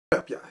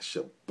y'all? It's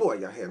your boy.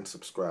 Y'all hadn't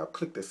subscribed.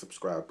 Click that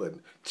subscribe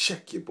button.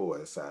 Check your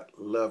boys out.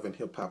 Love and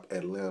Hip Hop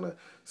Atlanta,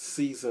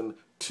 Season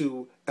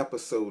 2,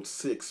 Episode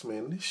 6,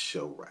 man. This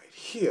show right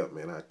here,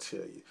 man, I tell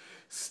you.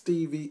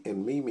 Stevie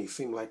and Mimi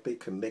seem like they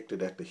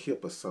connected at the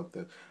hip or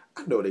something.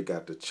 I know they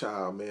got the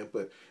child, man,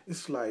 but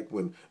it's like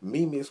when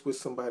Mimi is with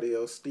somebody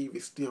else,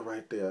 Stevie's still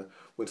right there.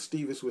 When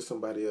Stevie's with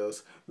somebody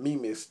else,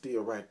 Mimi is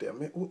still right there.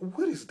 Man,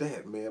 what is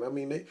that, man? I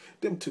mean,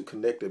 them two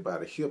connected by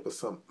the hip or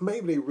something.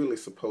 Maybe they really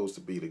supposed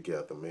to be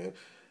together, man.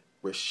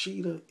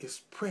 Rashida is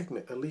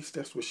pregnant. At least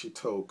that's what she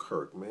told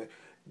Kirk, man.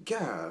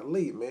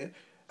 Golly, man.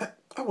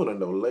 I want to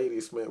know,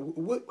 ladies, man,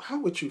 how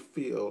would you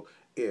feel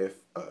if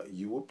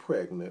you were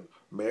pregnant,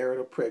 married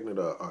or pregnant,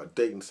 or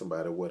dating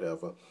somebody or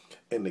whatever,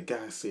 and the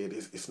guy said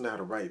it's not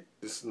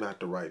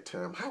the right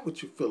time? How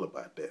would you feel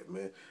about that,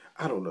 man?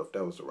 I don't know if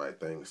that was the right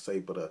thing to say,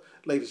 but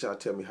ladies, y'all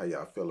tell me how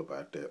y'all feel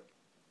about that.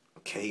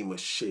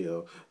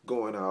 K.Michele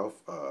going off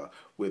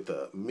with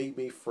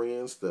Mimi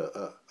friends,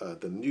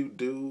 the new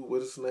dude,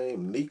 what's his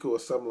name, Nico or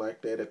something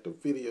like that, at the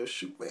video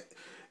shoot, man.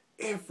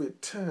 Every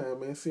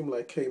time, man, it seems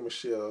like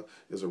K.Michele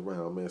is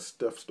around, man,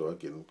 stuff start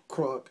getting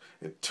crunk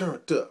and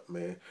turned up,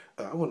 man.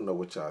 I want to know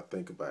what y'all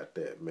think about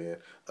that, man.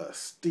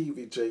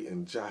 Stevie J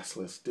and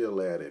Jocelyn still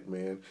at it,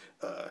 man.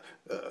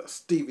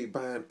 Stevie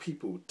buying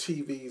people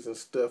TVs and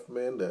stuff,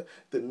 man.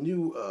 The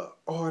new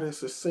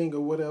artist or singer,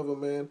 whatever,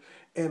 man.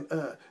 And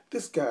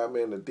this guy,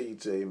 man, the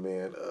DJ,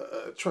 man,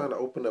 trying to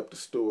open up the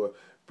store,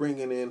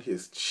 bringing in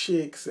his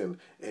chicks and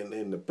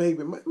the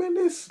baby. Man,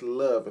 this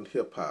love and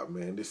hip hop,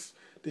 man.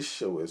 This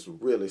show is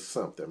really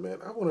something, man.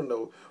 I want to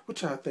know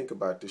what y'all think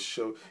about this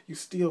show. You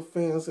still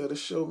fans of the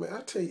show, man?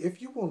 I tell you,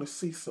 if you want to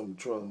see some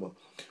drama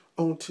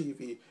on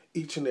TV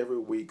each and every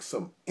week,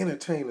 some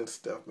entertaining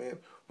stuff, man,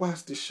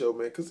 watch this show,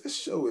 man, because this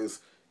show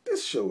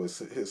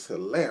is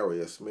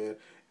hilarious, man.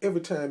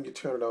 Every time you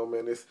turn it on,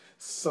 man, there's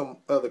some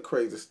other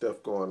crazy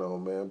stuff going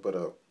on, man. But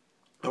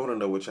I want to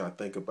know what y'all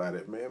think about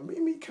it, man.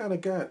 Mimi kind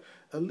of got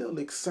a little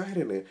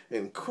excited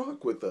and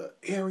crunk with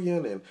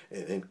Arian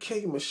and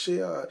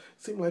K.Michele.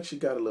 Seemed like she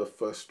got a little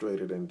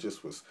frustrated and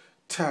just was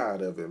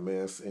tired of it,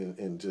 man,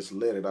 and just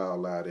let it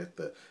all out at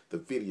the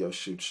video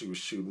shoot she was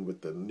shooting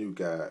with the new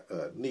guy,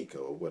 Nico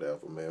or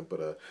whatever, man.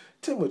 But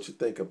tell me what you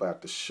think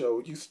about the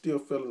show. You still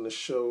feeling the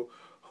show?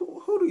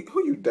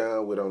 Who you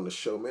down with on the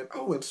show, man?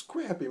 Oh, and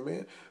Scrappy,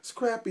 man.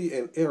 Scrappy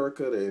and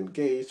Erica, the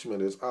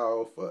engagement is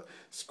off.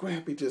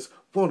 Scrappy just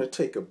want to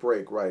take a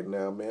break right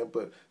now, man.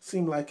 But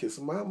seem like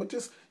his mama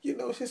just,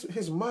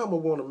 his mama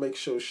want to make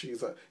sure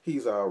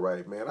he's all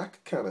right, man. I can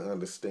kind of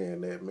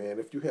understand that, man.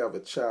 If you have a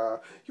child,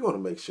 you want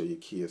to make sure your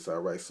kid's all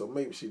right. So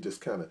maybe she just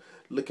kind of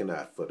looking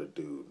out for the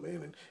dude,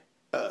 man.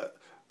 And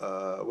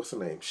what's her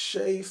name?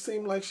 Shay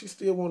seemed like she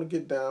still want to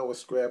get down with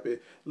Scrappy. A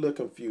little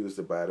confused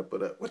about it.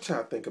 But what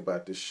y'all think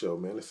about this show,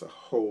 man? It's a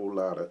whole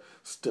lot of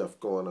stuff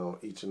going on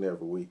each and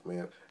every week,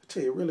 man. I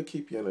tell you, really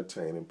keep you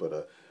entertaining.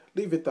 But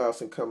leave your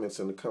thoughts and comments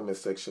in the comment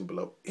section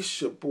below.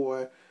 It's your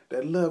boy,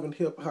 that Love and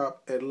Hip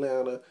Hop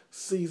Atlanta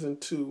Season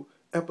 2,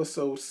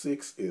 Episode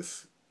 6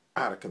 is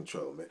out of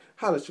control, man.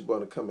 Holla at your boy in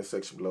the comment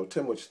section below.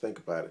 Tell me what you think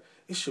about it.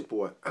 It's your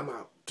boy. I'm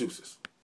out. Deuces.